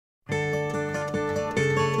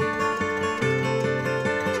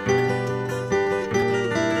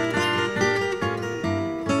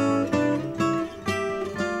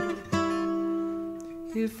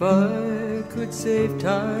If I could save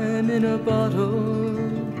time in a bottle,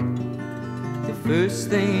 the first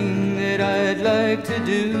thing that I'd like to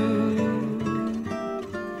do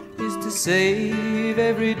is to save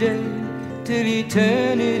every day till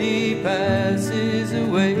eternity passes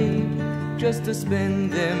away, just to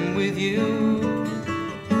spend them with you.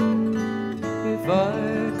 If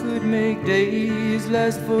I could make days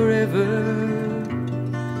last forever,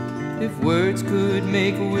 if words could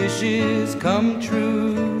make wishes come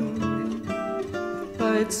true,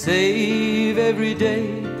 I'd save every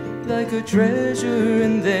day like a treasure,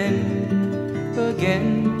 and then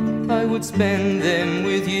again I would spend them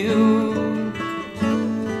with you.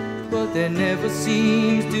 But there never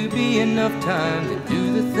seems to be enough time to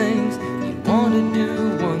do the things you want to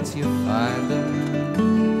do once you find them.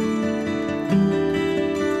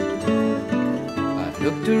 I've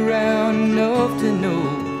looked around enough to know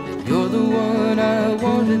that you're the one I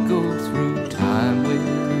want to go through time with.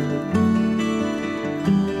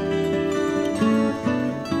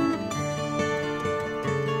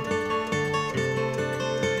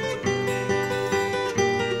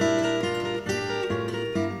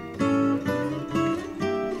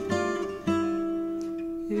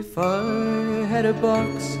 If I had a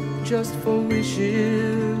box just for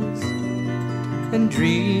wishes and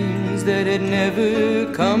dreams that had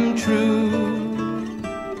never come true,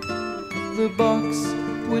 the box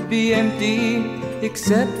would be empty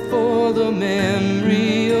except for the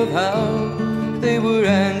memory of how they were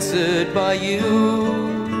answered by you.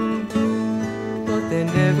 But there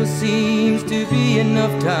never seems to be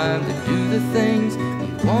enough time to do the things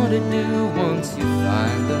you want to do once you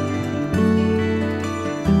find them.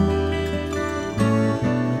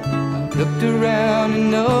 Looked around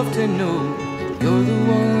enough to know you're the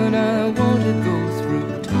one I want to go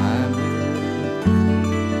through time with.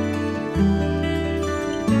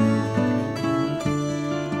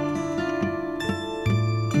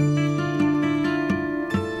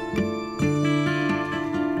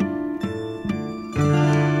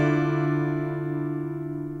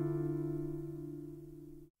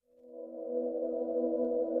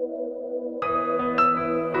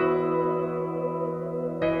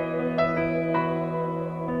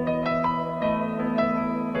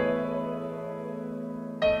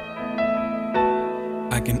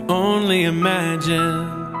 I can only imagine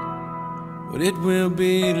what it will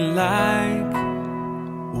be like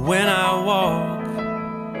when I walk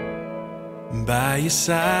by your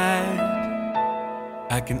side.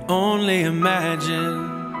 I can only imagine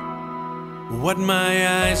what my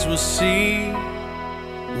eyes will see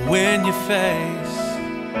when your face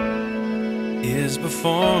is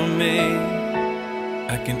before me.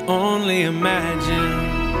 I can only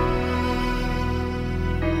imagine.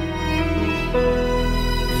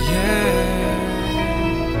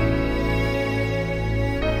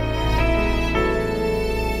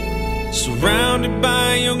 Surrounded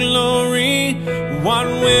by your glory, what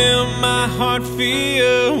will my heart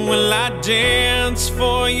feel? Will I dance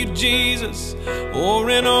for you, Jesus? Or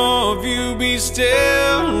in awe of you be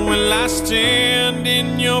still? Will I stand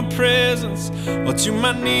in your presence? Or to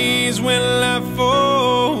my knees will I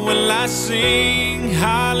fall? Will I sing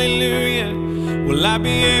hallelujah? Will I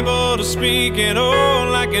be able to speak at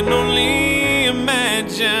all? I can only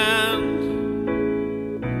imagine.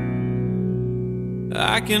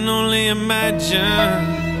 I can only imagine.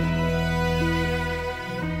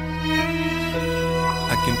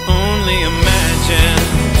 I can only imagine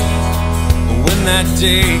when that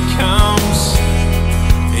day comes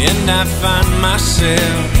and I find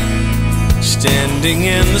myself standing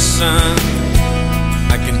in the sun.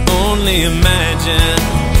 I can only imagine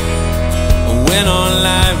when all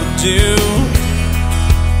I would do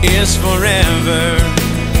is forever,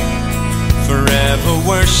 forever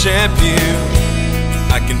worship you.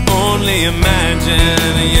 I can only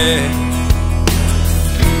imagine, yeah.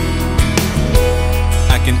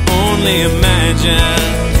 I can only imagine.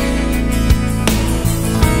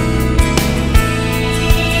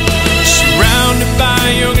 Surrounded by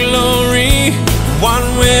your glory, what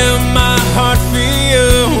will my heart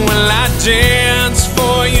feel? Will I dance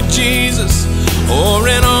for you, Jesus? Or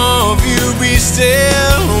in awe of you be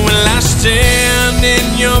still? Will I stand in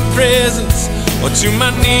your presence? Or to my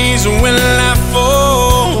knees will I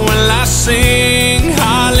fall? Will I sing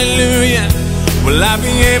hallelujah? Will I be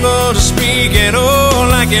able to speak at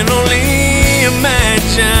all? I can only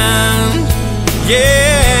imagine.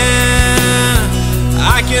 Yeah,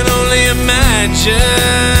 I can only imagine.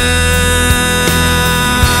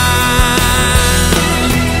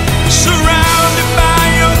 Surrounded by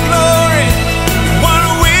your glory, what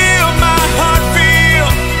will my heart feel?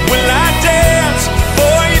 Will I dance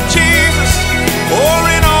for you, Jesus? Or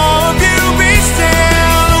in all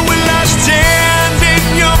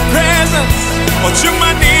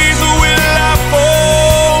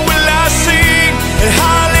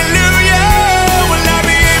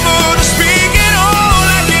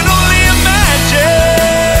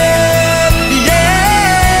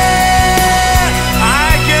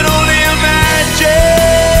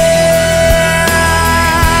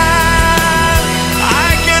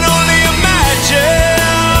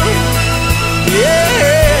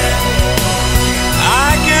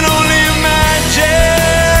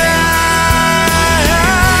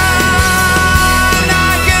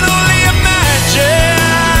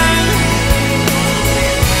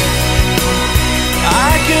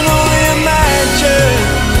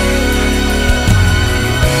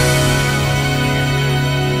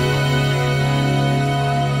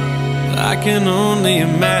can only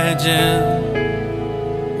imagine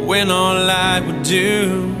when all I would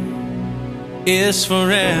do is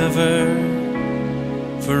forever,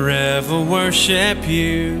 forever worship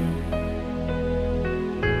you.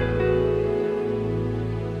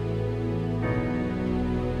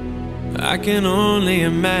 I can only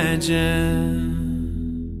imagine.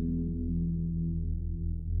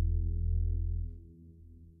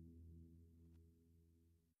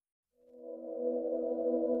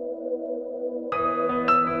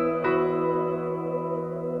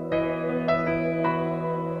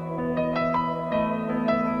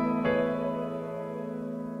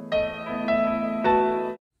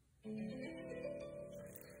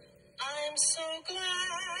 I'm so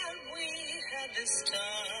glad we had this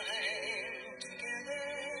time together,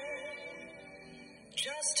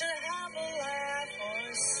 just to have a laugh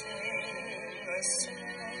or sing a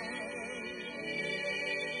song.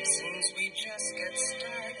 Seems we just get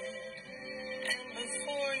started, and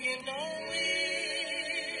before you know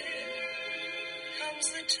it, comes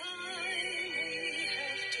the time